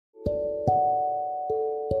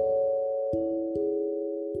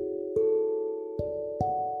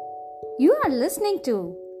You are listening to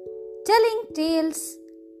Telling Tales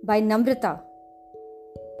by Namrata.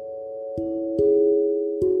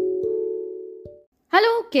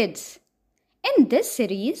 Hello kids. In this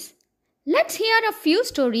series, let's hear a few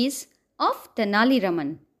stories of Tenali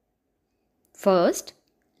Raman. First,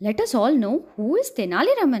 let us all know who is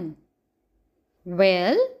Tenali Raman.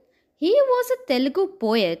 Well, he was a Telugu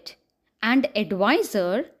poet and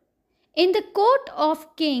advisor in the court of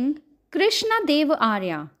King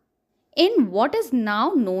Krishnadevarya in what is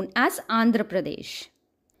now known as Andhra Pradesh.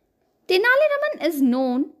 Tenali Raman is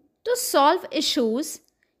known to solve issues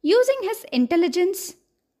using his intelligence,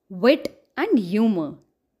 wit, and humor.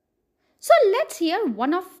 So let's hear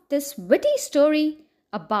one of this witty story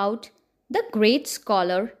about the great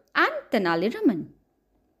scholar and Tenali Raman.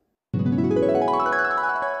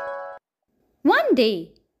 One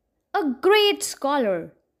day, a great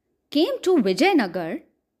scholar came to Vijayanagar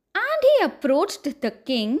and he approached the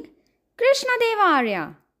king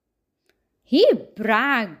Krishnadevarya. He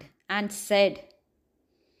bragged and said,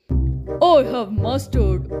 I have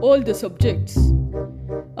mastered all the subjects.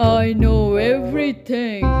 I know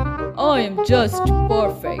everything. I am just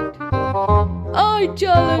perfect. I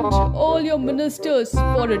challenge all your ministers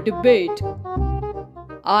for a debate.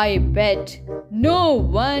 I bet no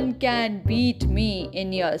one can beat me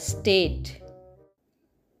in your state.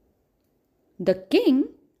 The king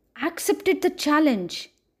accepted the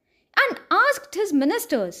challenge and asked his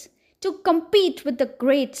ministers to compete with the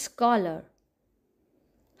great scholar.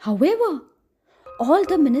 However, all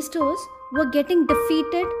the ministers were getting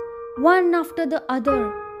defeated one after the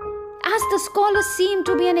other, as the scholar seemed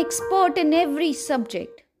to be an expert in every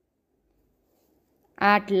subject.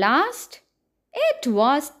 At last, it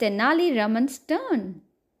was Tenali Raman's turn.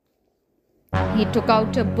 He took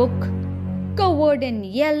out a book covered in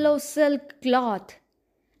yellow silk cloth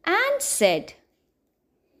and said,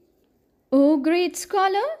 O great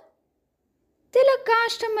scholar,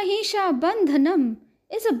 Tilakashta Mahisha Bandhanam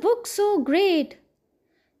is a book so great.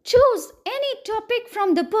 Choose any topic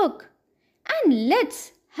from the book and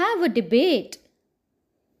let's have a debate.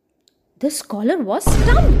 The scholar was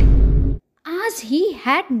stumped, as he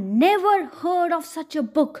had never heard of such a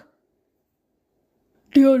book.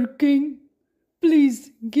 Dear king,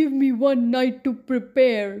 please give me one night to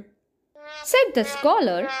prepare, said the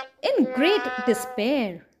scholar in great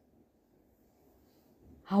despair.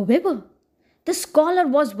 However, the scholar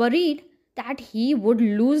was worried that he would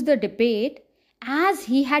lose the debate as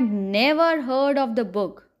he had never heard of the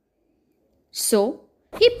book. So,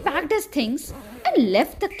 he packed his things and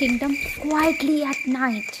left the kingdom quietly at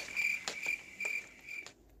night.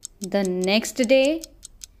 The next day,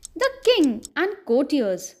 the king and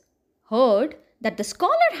courtiers heard that the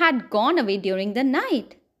scholar had gone away during the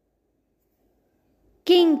night.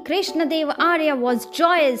 King Krishnadevarya was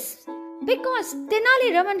joyous because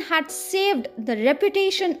Tenali Raman had saved the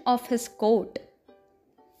reputation of his court.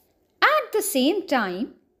 At the same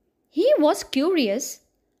time, he was curious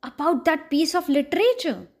about that piece of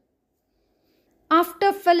literature.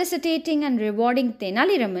 After felicitating and rewarding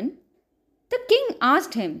Tenali Raman, the king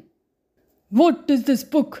asked him, What is this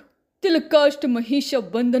book, Tilakashta Mahisha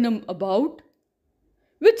Bandhanam, about?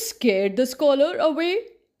 Which scared the scholar away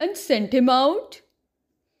and sent him out?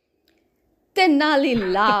 Tenali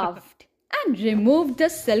laughed and removed the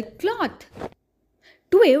silk cloth.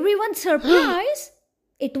 To everyone's surprise,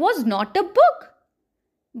 it was not a book,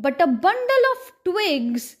 but a bundle of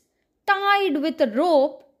twigs tied with a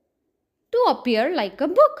rope to appear like a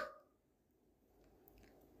book.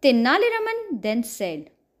 Tenali Raman then said,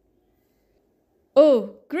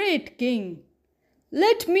 Oh, great king,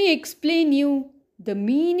 let me explain you the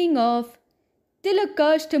meaning of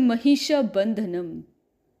Tilakashta Mahisha Bandhanam.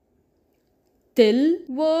 Til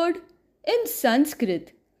word in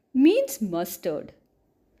Sanskrit means mustard,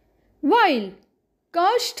 while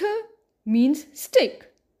kashtha means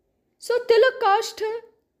stick. So Tilakashta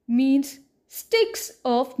means sticks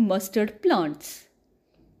of mustard plants.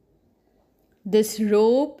 This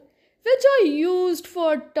rope, which I used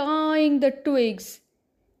for tying the twigs,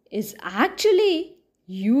 is actually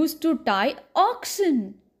used to tie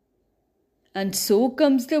oxen. And so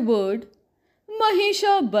comes the word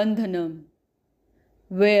Mahisha Bandhanam,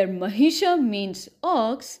 where Mahisha means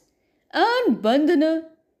ox and Bandhana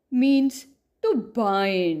means to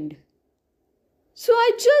bind. So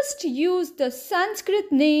I just used the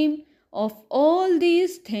Sanskrit name of all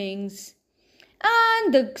these things,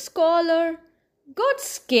 and the scholar got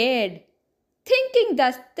scared, thinking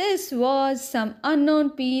that this was some unknown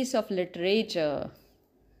piece of literature.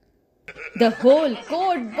 The whole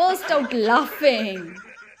court burst out laughing.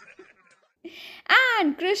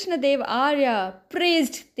 and Krishnadevarya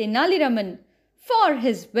praised Tenali Raman for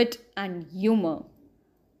his wit and humor.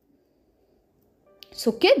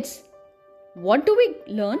 So, kids, what do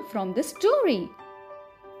we learn from this story?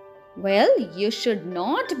 Well, you should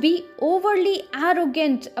not be overly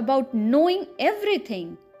arrogant about knowing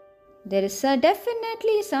everything. There is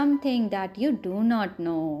definitely something that you do not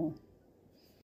know.